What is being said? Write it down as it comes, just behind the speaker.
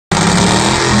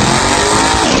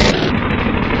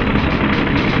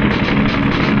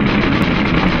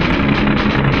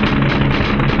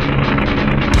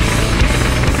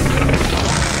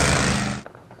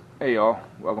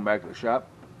Welcome back to the shop.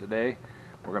 Today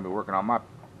we're going to be working on my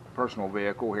personal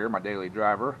vehicle here, my daily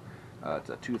driver. It's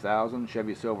a 2000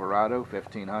 Chevy Silverado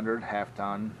 1500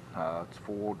 half-ton. It's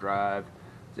full drive.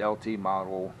 It's LT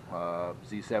model,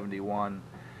 Z71.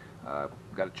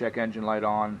 Got a check engine light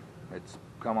on. It's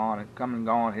come and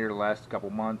gone here the last couple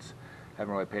months.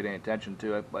 Haven't really paid any attention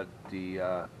to it, but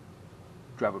the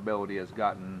drivability has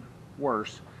gotten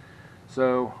worse.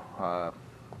 So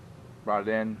brought it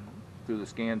in through the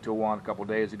scan tool on a couple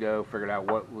days ago. Figured out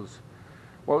what was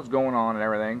going on and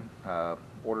everything.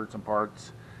 Ordered some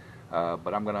parts,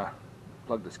 but I'm gonna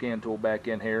plug the scan tool back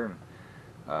in here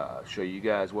and show you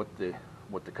guys what the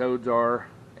codes are,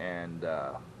 and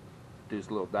do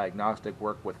some little diagnostic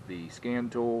work with the scan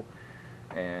tool,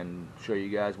 and show you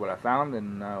guys what I found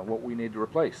and what we need to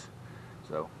replace.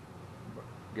 So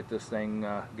get this thing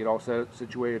get all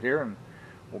situated here, and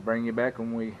we'll bring you back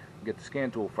when we get the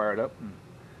scan tool fired up and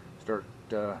start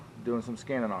doing some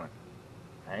scanning on it.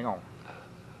 Hang on.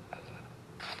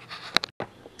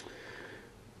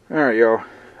 Alright, y'all,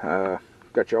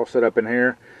 got you all set up in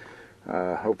here.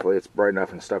 Hopefully it's bright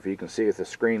enough and stuff you can see with the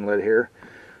screen lit here.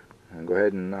 And go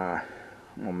ahead and I'm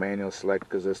gonna manually select,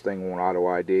 because this thing won't auto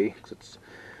ID, because it's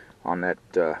on that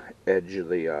edge of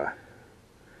the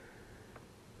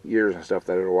years and stuff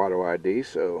that it'll auto ID.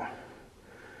 So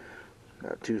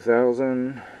got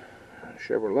 2000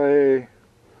 Chevrolet.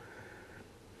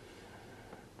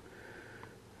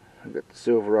 I've got the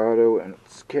Silverado and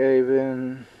it's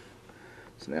cave-in.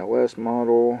 It's an LS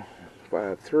model,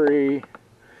 5.3,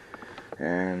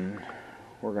 and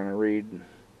we're going to read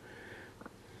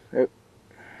it.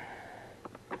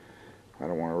 I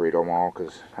don't want to read them all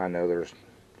because I know there's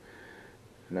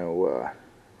no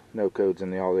codes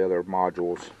in all the other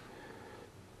modules.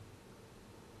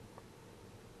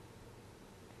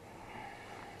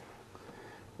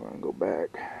 We're going to go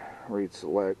back, read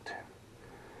select.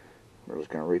 We're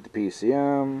just going to read the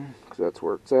PCM because that's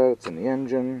where it's at. It's in the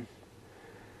engine.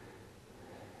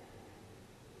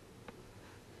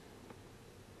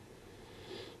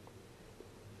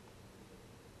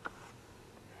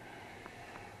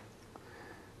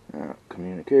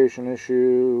 Communication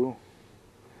issue.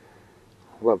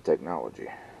 Love technology.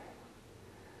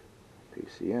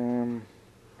 PCM.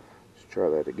 Let's try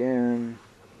that again.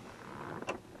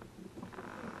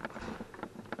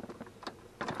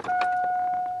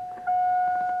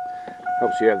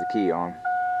 Helps you have the key on.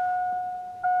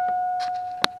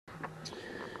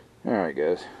 Alright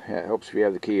guys, yeah, it helps if you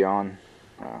have the key on.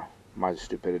 My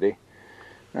stupidity.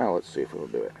 Now let's see if it'll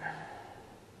do it.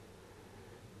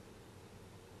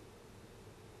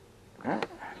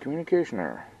 Communication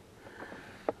error.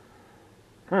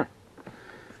 Huh.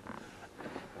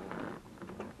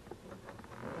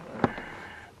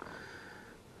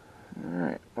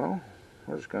 Alright, well,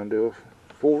 we're just going to do a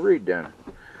full read then.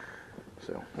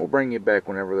 So, we'll bring you back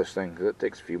whenever this thing, because it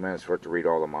takes a few minutes for it to read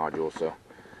all the modules, so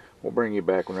we'll bring you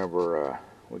back whenever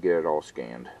we get it all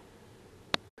scanned.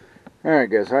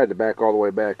 Alright guys, I had to back all the way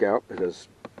back out, because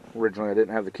originally I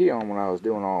didn't have the key on when I was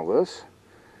doing all this.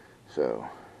 So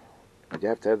you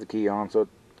have to have the key on so it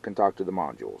can talk to the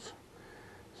modules.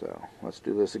 So let's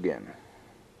do this again.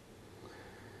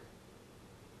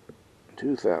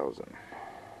 2000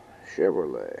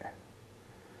 Chevrolet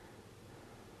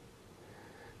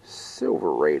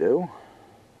Silverado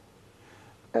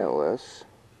LS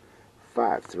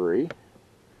 5.3.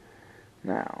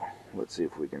 Now let's see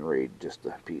if we can read just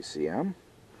the PCM.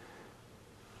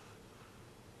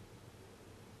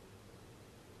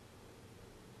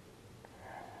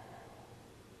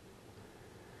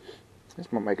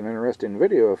 This might make an interesting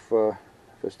video if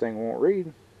this thing won't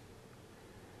read.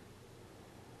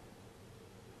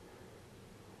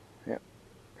 Yep,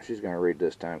 she's going to read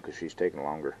this time because she's taking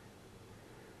longer.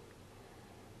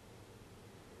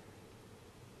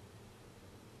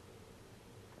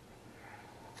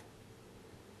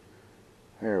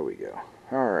 There we go.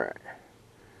 Alright.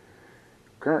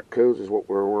 Current codes is what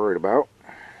we're worried about.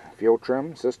 Fuel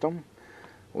trim system.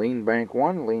 Lean bank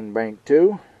 1, lean bank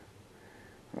 2.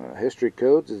 History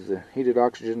codes is the heated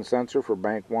oxygen sensor for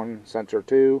bank 1, sensor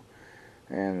 2,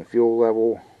 and the fuel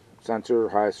level sensor,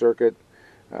 high circuit.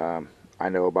 I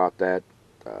know about that.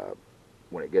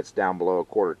 When it gets down below a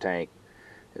quarter tank,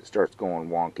 it starts going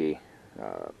wonky.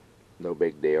 No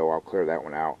big deal. I'll clear that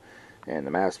one out. And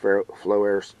the mass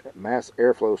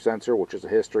airflow sensor, which is a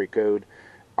history code,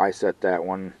 I set that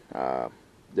one.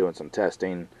 Doing some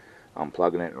testing,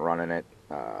 unplugging it and running it.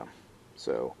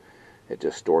 So it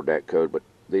just stored that code. But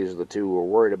these are the two we're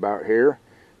worried about here,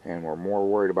 and we're more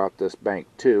worried about this bank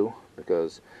 2,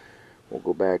 because we'll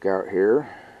go back out here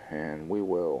and we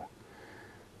will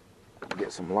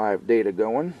get some live data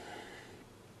going.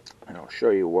 and I'll show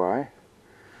you why.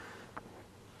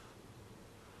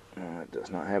 It does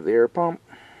not have the air pump,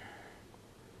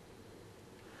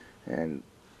 and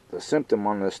the symptom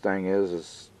on this thing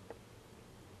is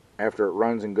after it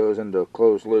runs and goes into a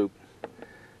closed loop,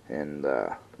 and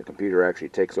the computer actually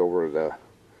takes over the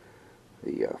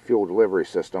fuel delivery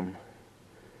system.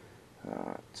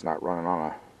 It's not running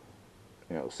on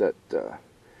a set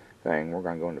thing. We're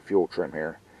going to go into fuel trim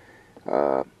here.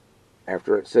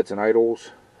 After it sits and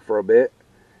idles for a bit,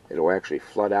 it'll actually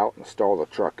flood out and stall the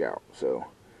truck out. So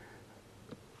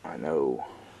I know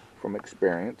from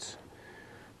experience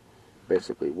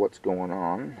basically what's going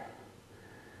on.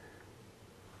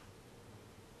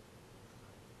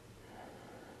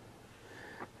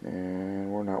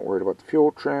 And we're not worried about the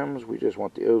fuel trims. We just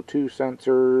want the O2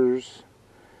 sensors.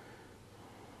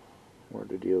 Where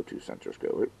did the O2 sensors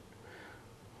go?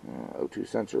 O2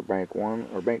 sensor bank 1,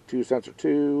 or bank 2 sensor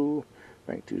 2,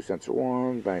 bank 2 sensor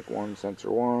 1, bank 1 sensor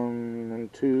 1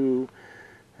 and 2,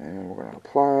 and we're going to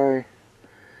apply,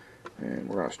 and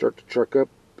we're going to start the truck up.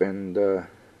 And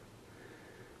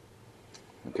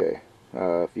okay,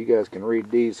 if you guys can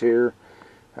read these here,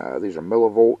 these are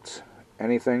millivolts.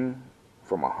 Anything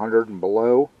from 100 and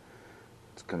below,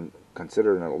 it's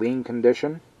considered in a lean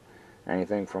condition.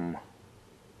 Anything from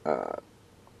I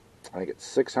think it's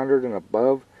 600 and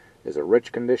above is a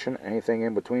rich condition. Anything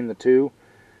in between the two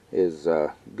is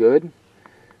good.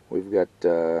 We've got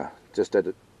just at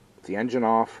the engine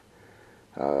off,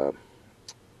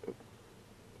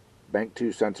 bank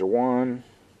 2 sensor 1,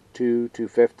 2,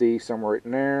 250, somewhere right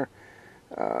in there.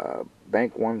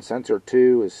 Bank 1 sensor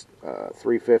 2 is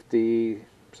 350,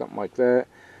 something like that.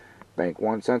 Bank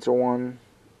 1 sensor 1,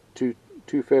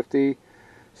 250.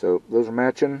 So those are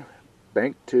matching.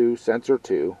 Bank 2 sensor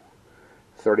 2,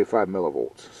 35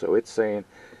 millivolts. So it's saying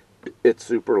it's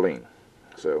super lean.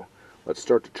 So let's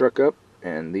start the truck up,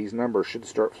 and these numbers should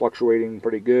start fluctuating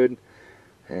pretty good,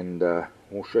 and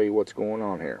we'll show you what's going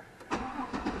on here.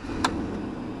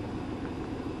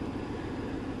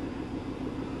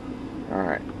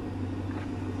 Alright,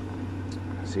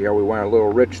 see how we went a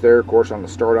little rich there? Of course on the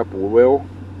startup we will.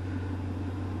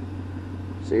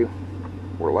 See,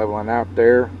 we're leveling out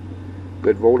there,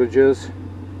 good voltages.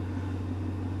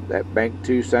 That bank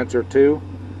 2 sensor 2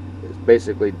 is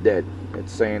basically dead.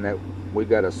 It's saying that we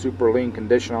got a super lean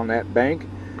condition on that bank.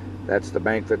 That's the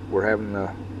bank that we're having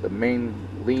the main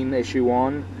lean issue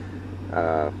on.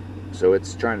 So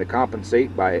it's trying to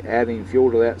compensate by adding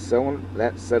fuel to that cylinder,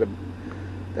 that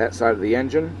side of the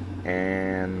engine,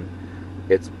 and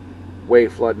it's way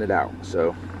flooding it out.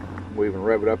 So we'll even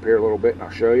rev it up here a little bit and I'll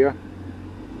show you.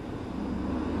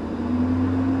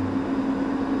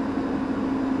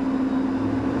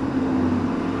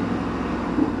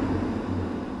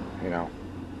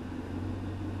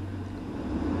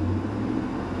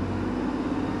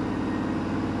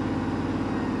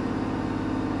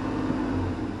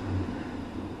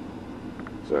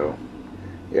 So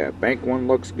yeah, bank 1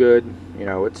 looks good.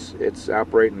 It's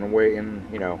operating the way in,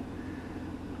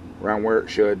 around where it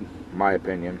should, in my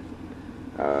opinion.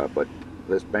 But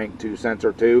this bank 2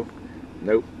 sensor 2,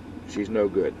 nope, she's no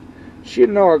good. She's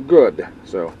no good.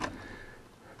 So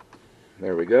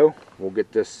there we go. We'll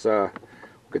get this,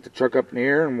 get the truck up in the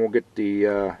air, and we'll get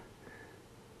the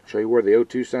show you where the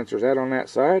O2 sensor's at on that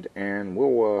side, and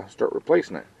we'll start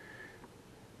replacing it.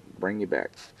 Bring you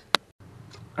back.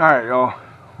 All right, y'all.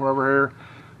 We're over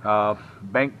here.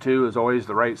 Bank 2 is always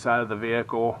the right side of the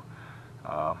vehicle,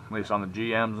 at least on the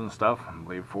GMs and stuff. I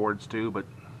believe Fords too, but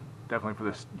definitely for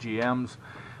the GMs.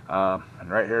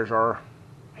 And right here's our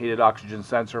heated oxygen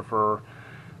sensor for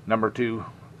number 2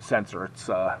 sensor. It's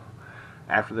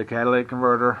after the catalytic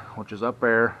converter, which is up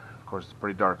there. Of course, it's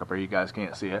pretty dark up there. You guys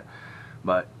can't see it,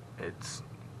 but it's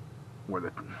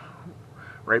where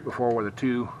right before where the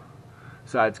two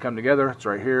sides come together. It's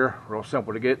right here. Real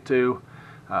simple to get to.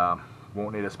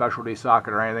 Won't need a specialty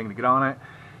socket or anything to get on it,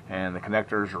 and the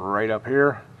connectors are right up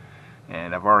here.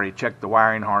 And I've already checked the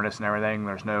wiring harness and everything.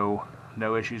 There's no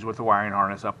issues with the wiring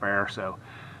harness up there. So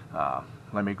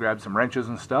let me grab some wrenches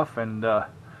and stuff, and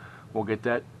we'll get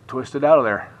that twisted out of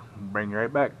there. Bring you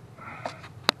right back.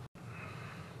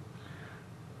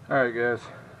 Alright guys,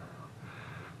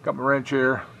 got my wrench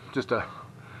here, just a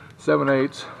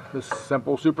 7/8. This is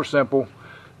simple, super simple.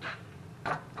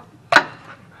 There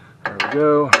we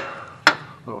go.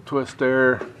 Little twist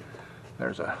there.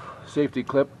 There's a safety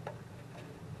clip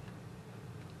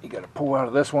you got to pull out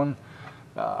of this one.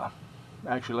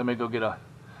 Actually, let me go get a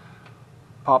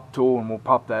pop tool and we'll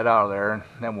pop that out of there, and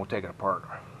then we'll take it apart.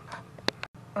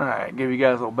 Alright, give you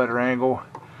guys a little better angle.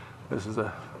 This is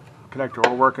the connector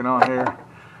we're working on here.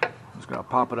 I'm just going to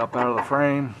pop it up out of the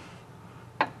frame.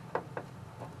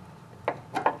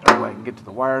 can get to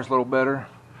the wires a little better.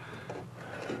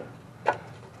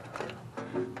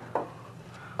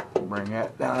 Bring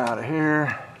that down out of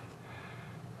here.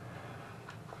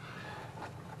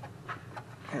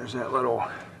 Here's that little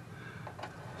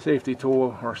safety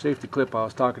tool or safety clip I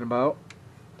was talking about.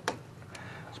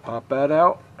 Let's pop that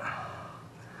out.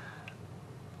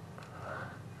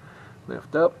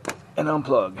 Lift up and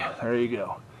unplug. There you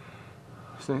go.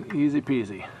 So easy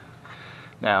peasy.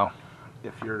 Now,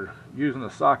 if you're using the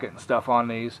socket and stuff on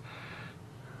these,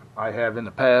 I have in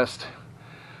the past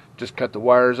just cut the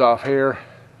wires off here,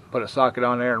 put a socket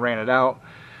on there and ran it out,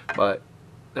 but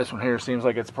this one here seems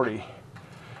like it's pretty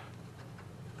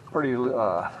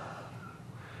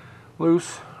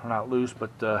loose, or not loose,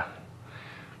 but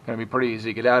gonna be pretty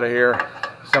easy to get out of here.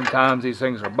 Sometimes these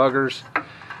things are buggers.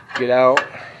 Get out,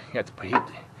 you have to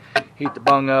heat the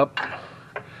bung up,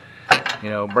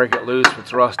 you know, break it loose if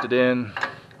it's rusted in.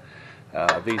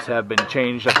 These have been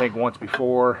changed, I think, once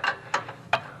before.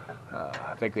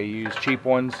 I think they use cheap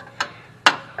ones.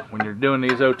 When you're doing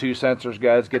these O2 sensors,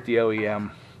 guys, get the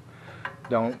OEM.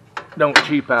 Don't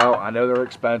cheap out. I know they're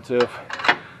expensive,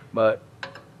 but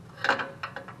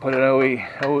put an OE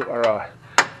or a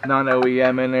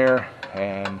non-OEM in there,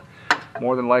 and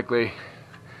more than likely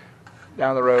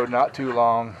down the road, not too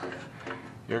long,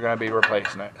 you're going to be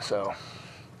replacing it. So,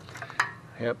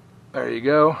 yep, there you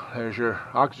go. There's your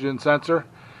oxygen sensor.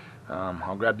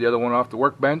 I'll grab the other one off the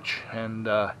workbench and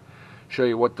show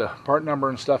you what the part number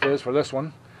and stuff is for this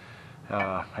one,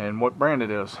 and what brand it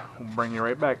is. We'll bring you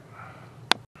right back.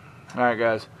 Alright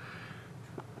guys,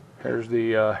 here's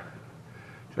the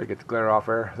should I get the glare off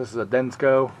there. This is a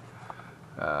Densco.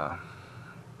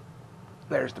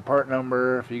 There's the part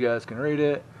number if you guys can read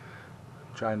it.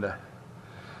 I'm trying to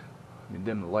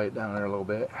dim the light down there a little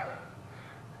bit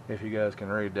if you guys can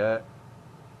read that.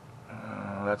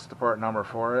 That's the part number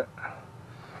for it.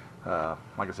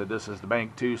 Like I said, this is the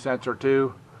Bank 2 sensor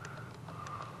 2.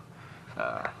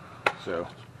 So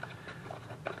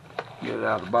get it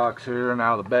out of the box here and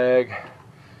out of the bag.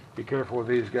 Be careful with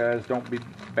these guys. Don't be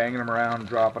banging them around,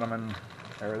 dropping them and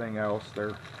everything else.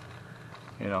 They're,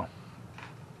 you know,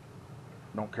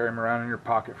 don't carry them around in your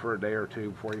pocket for a day or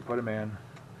two before you put them in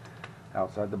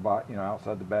outside the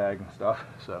outside the bag and stuff.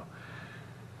 So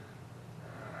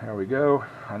there we go.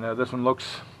 I know this one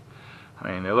looks,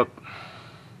 I mean, they look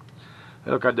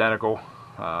identical.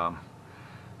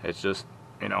 It's just,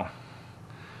 you know,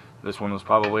 this one was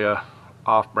probably a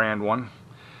off-brand one.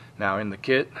 Now in the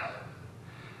kit,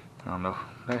 I don't know,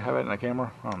 they have it in the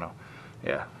camera? I don't know.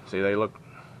 Yeah, see, they look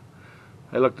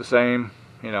the same,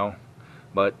 you know,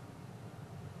 but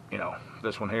you know,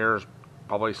 this one here is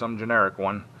probably some generic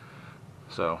one.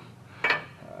 So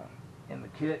in the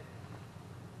kit,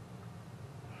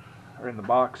 or in the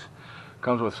box,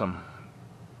 comes with some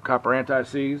copper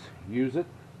anti-seize. Use it.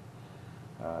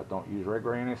 Don't use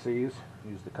regular anti-seize.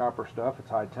 Use the copper stuff. It's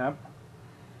high temp,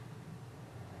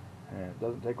 and it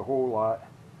doesn't take a whole lot.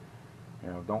 You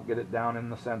know, don't get it down in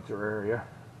the sensor area.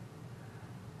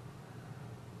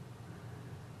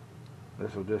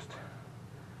 This will just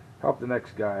help the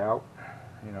next guy out,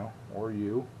 you know, or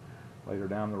you later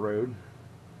down the road.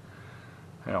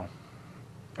 You know,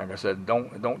 like I said,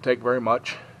 don't take very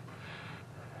much.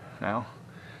 Now,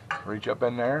 reach up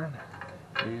in there,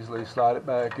 easily slide it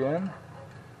back in,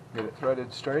 get it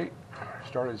threaded straight,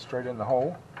 started straight in the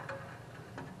hole.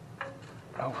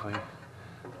 Hopefully,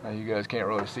 now you guys can't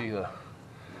really see the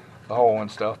hole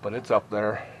and stuff, but it's up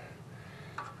there.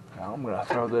 Now I'm gonna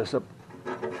throw this up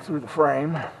through the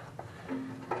frame,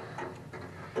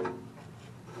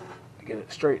 get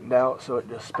it straightened out so it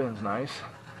just spins nice.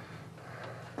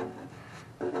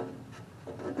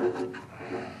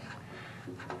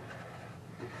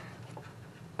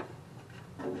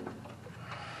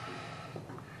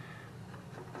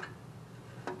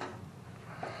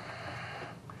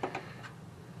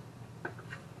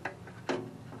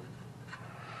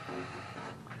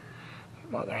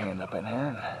 Other hand up in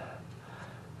here.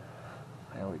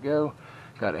 There we go.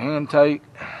 Got it hand tight.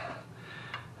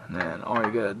 And then all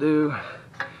you gotta do,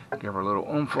 give her a little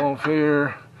oomph off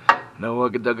here. No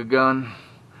ugga gun.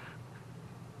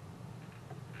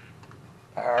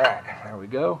 Alright, there we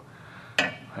go.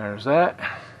 There's that.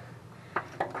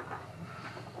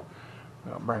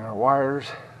 We'll bring our wires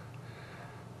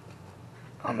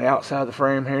on the outside of the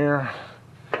frame here.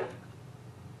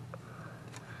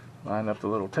 Line up the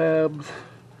little tabs,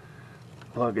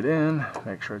 plug it in,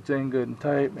 make sure it's in good and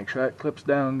tight, make sure that clips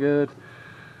down good.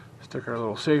 Stick our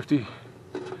little safety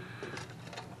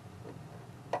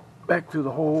back through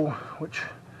the hole, which,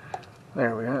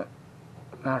 there we go.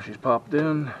 Now she's popped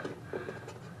in.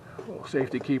 Little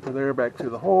safety keeper there back through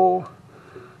the hole.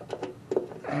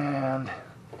 and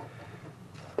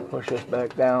push this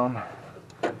back down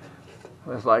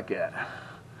just like that.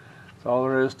 That's all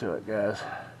there is to it, guys.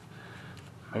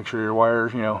 Make sure your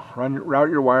wires, route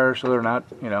your wires so they're not,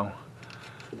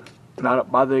 not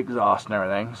up by the exhaust and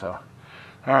everything. So,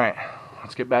 all right,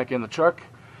 let's get back in the truck.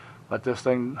 Let this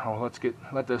thing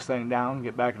down,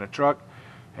 get back in the truck,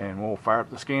 and we'll fire up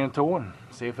the scan tool and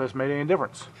see if this made any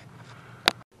difference.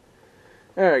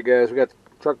 All right, guys, we got the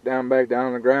truck back down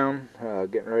on the ground,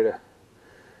 getting ready to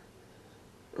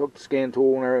hook the scan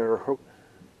tool and everything,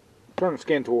 turn the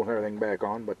scan tool and everything back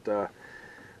on. But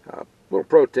little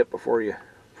pro tip before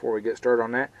we get started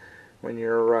on that: when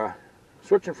you're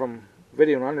switching from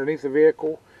videoing underneath the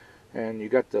vehicle and you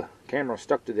got the camera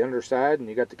stuck to the underside and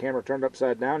you got the camera turned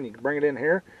upside down, you can bring it in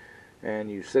here and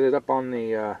you set it up on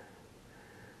the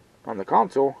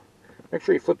console. Make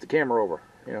sure you flip the camera over.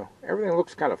 Everything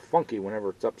looks kind of funky whenever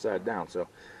it's upside down. So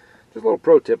just a little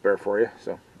pro tip there for you.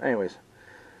 So anyways,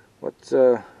 let's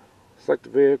select the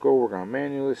vehicle. We're going to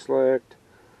manually select.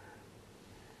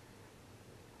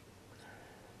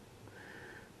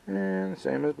 And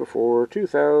same as before,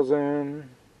 2000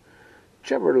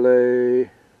 Chevrolet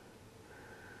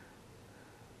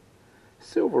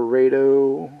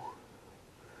Silverado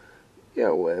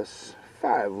LS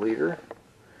 5-liter.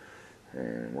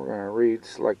 And we're going to read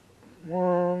select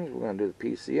ones. We're going to do the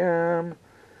PCM.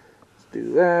 Let's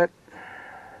do that.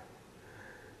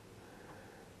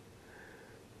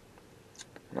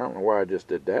 I don't know why I just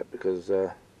did that, because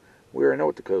we already know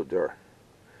what the codes are.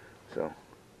 So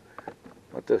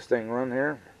let this thing run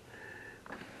here.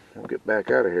 We'll get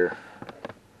back out of here.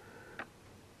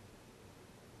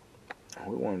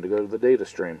 We wanted to go to the data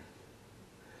stream.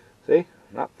 See?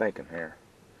 Not thinking here.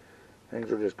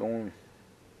 Things are just going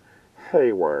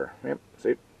haywire. Yep,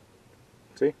 see?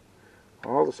 See?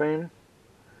 All the same.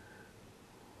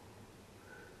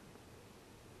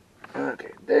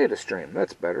 Okay, data stream.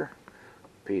 That's better.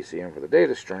 PCM for the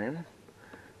data stream.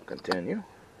 Continue.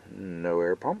 No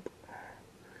air pump.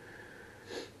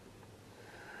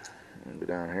 And go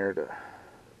down here to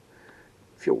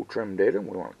fuel trim data.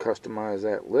 We want to customize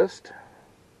that list.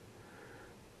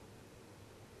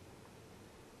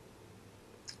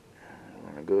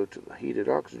 We're going to go to the heated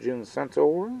oxygen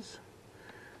sensors.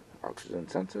 Oxygen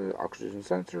sensor, oxygen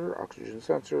sensor, oxygen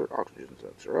sensor, oxygen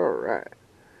sensor. Alright.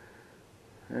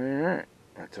 Alright.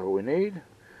 That's all we need.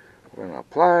 We're going to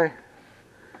apply.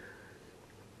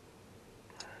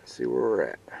 See where we're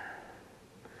at.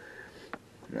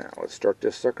 Now let's start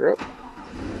this sucker up.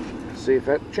 See if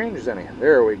that changes any.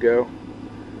 There we go.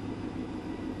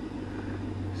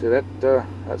 See that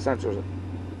sensor's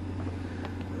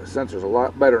a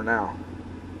lot better now.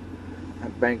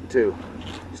 That bank too.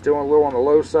 Still a little on the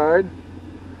low side.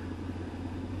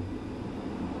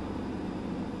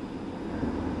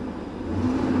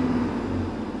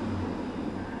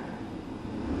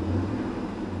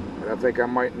 But I think I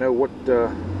might know what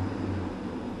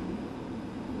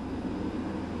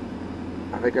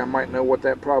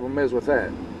that problem is with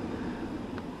that.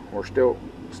 We're still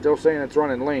saying it's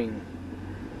running lean,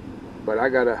 but I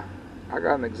got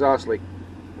an exhaust leak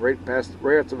right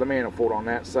after the manifold on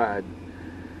that side.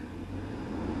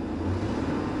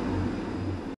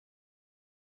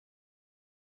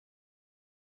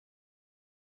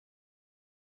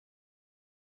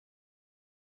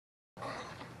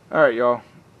 Alright, y'all,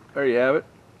 there you have it.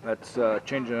 That's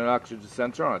changing an oxygen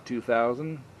sensor on a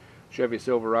 2000 Chevy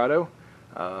Silverado.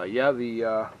 Yeah,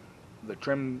 the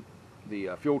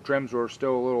fuel trims were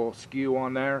still a little skew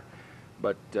on there,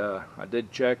 but I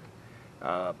did check.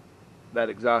 That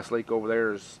exhaust leak over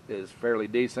there is fairly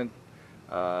decent.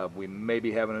 We may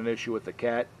be having an issue with the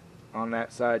cat on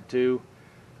that side too.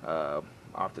 I'll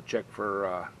have to check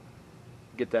for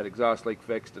get that exhaust leak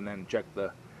fixed, and then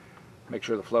make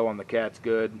sure the flow on the cat's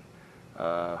good.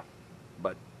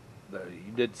 But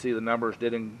you did see the numbers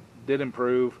did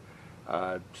improve.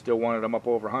 Still wanted them up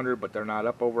over 100, but they're not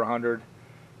up over 100.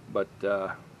 But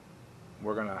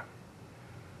we're gonna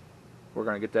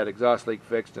get that exhaust leak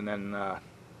fixed, and then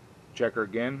check her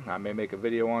again. I may make a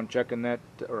video on checking that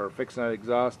or fixing that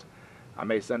exhaust. I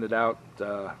may send it out.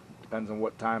 Depends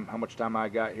on how much time I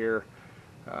got here.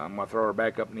 I'm gonna throw her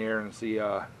back up in the air and see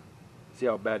how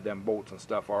bad them bolts and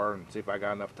stuff are, and see if I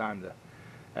got enough time to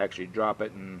actually drop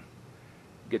it and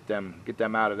get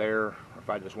them out of there, or if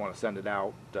I just want to send it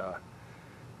out.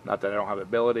 Not that I don't have the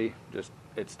ability, just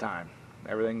it's time.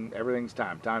 Everything's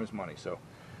time. Time is money. So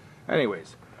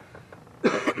anyways,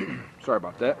 sorry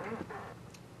about that.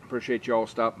 Appreciate you all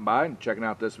stopping by and checking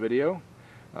out this video.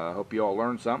 Hope you all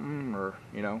learned something, or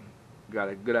got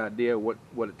a good idea what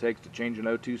it takes to change an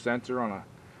O2 sensor on a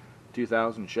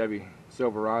 2000 Chevy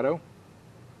Silverado.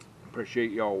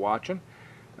 Appreciate y'all watching.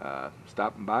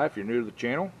 Stopping by. If you're new to the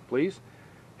channel, please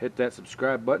hit that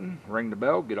subscribe button, ring the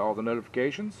bell, get all the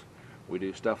notifications. We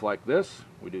do stuff like this.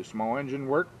 We do small engine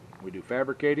work. We do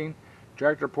fabricating,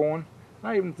 tractor pulling.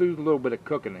 I even do a little bit of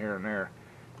cooking here and there.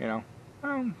 You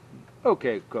know,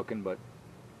 okay cooking, but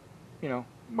you know,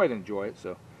 might enjoy it.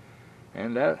 So,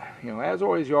 and you know, as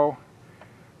always, y'all,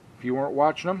 if you weren't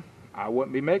watching them, I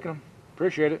wouldn't be making them.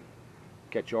 Appreciate it.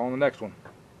 Catch you all on the next one.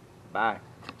 Bye.